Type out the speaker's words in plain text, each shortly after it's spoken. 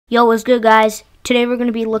Yo, what's good, guys? Today we're going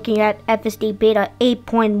to be looking at FSD Beta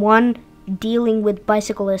 8.1, dealing with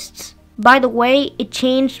bicyclists. By the way, it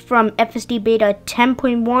changed from FSD Beta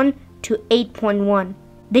 10.1 to 8.1.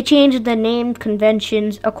 They changed the name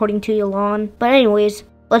conventions according to Elon. But anyways,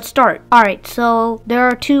 let's start. Alright, so there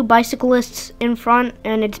are two bicyclists in front,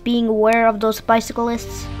 and it's being aware of those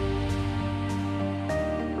bicyclists.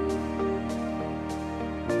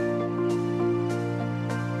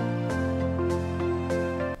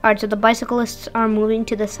 Alright, so the bicyclists are moving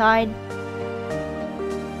to the side.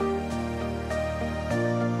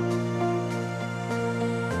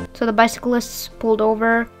 So the bicyclists pulled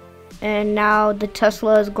over, and now the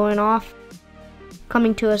Tesla is going off,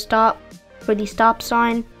 coming to a stop for the stop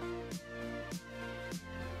sign.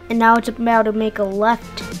 And now it's about to make a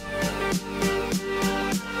left.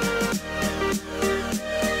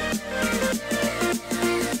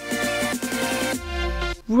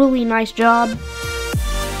 Really nice job.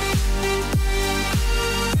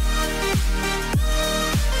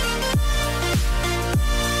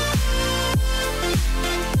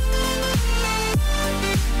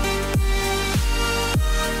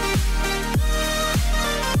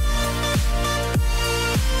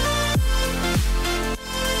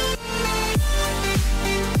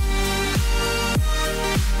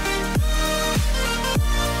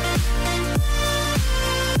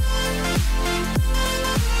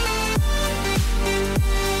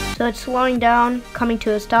 So it's slowing down, coming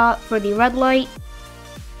to a stop for the red light.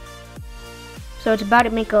 So it's about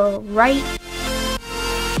to make a right.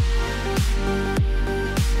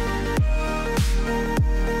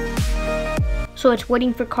 So it's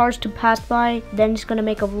waiting for cars to pass by, then it's gonna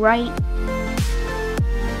make a right.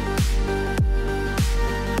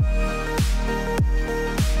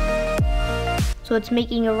 So it's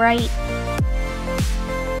making a right.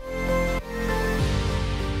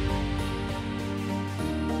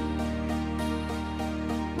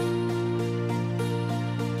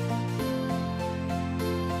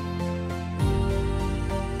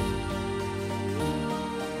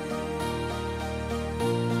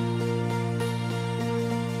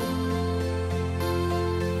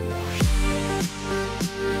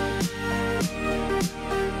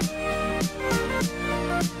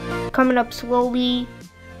 Coming up slowly,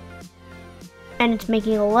 and it's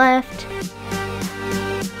making a left.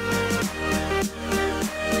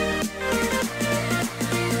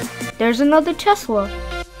 There's another Tesla.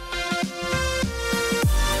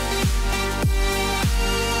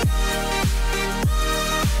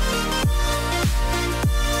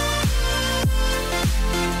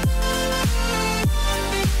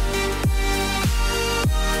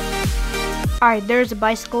 Alright, there's a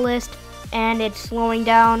bicyclist, and it's slowing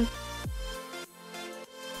down.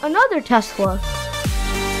 Another Tesla.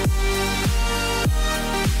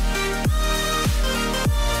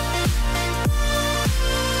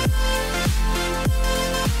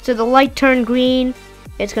 So the light turned green.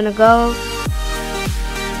 It's gonna go.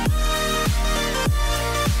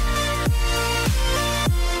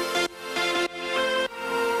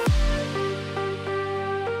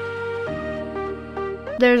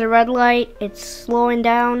 There's a red light. It's slowing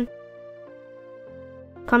down,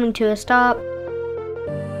 coming to a stop.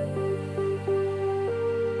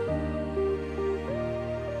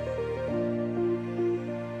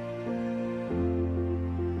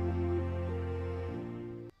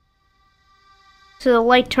 So the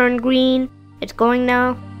light turned green. It's going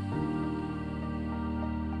now.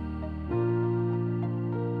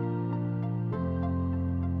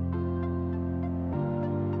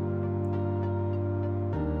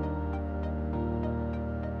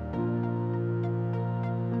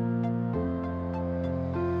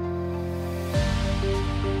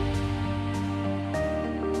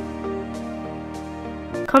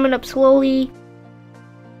 Coming up slowly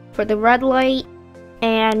for the red light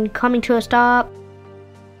and coming to a stop.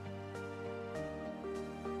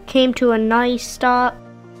 Came to a nice stop.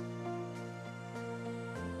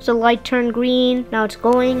 So the light turned green, now it's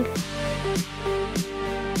going.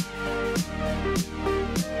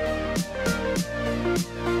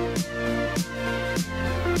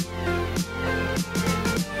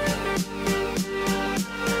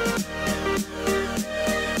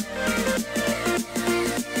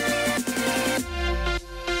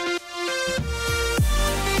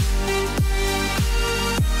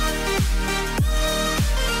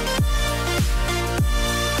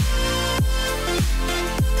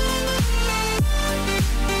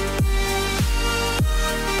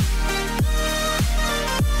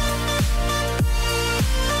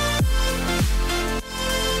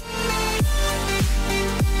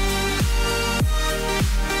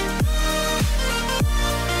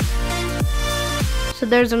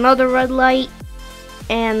 there's another red light,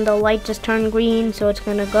 and the light just turned green, so it's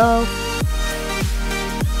gonna go.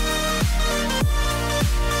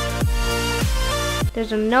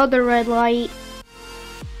 There's another red light,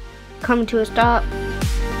 coming to a stop.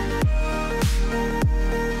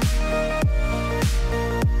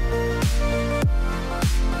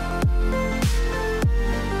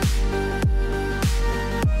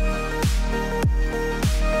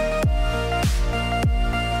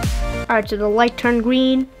 Alright, so the light turned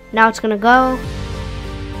green, now it's gonna go.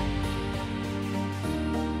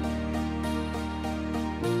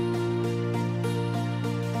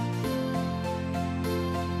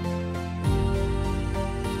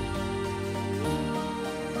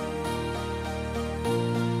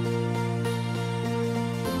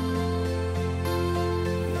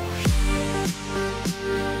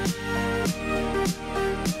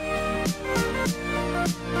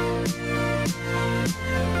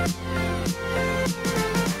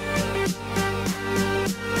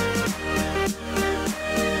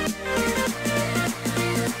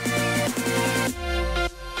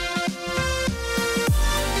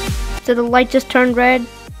 So the light just turned red,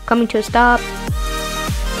 coming to a stop.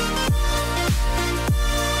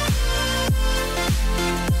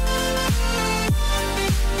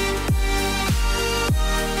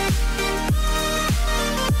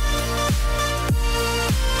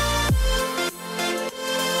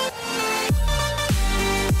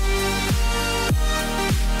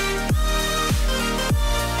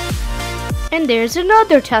 And there's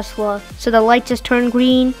another Tesla. So the light just turned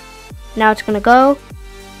green, now it's gonna go.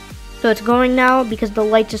 So it's going now because the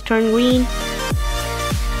light just turned green.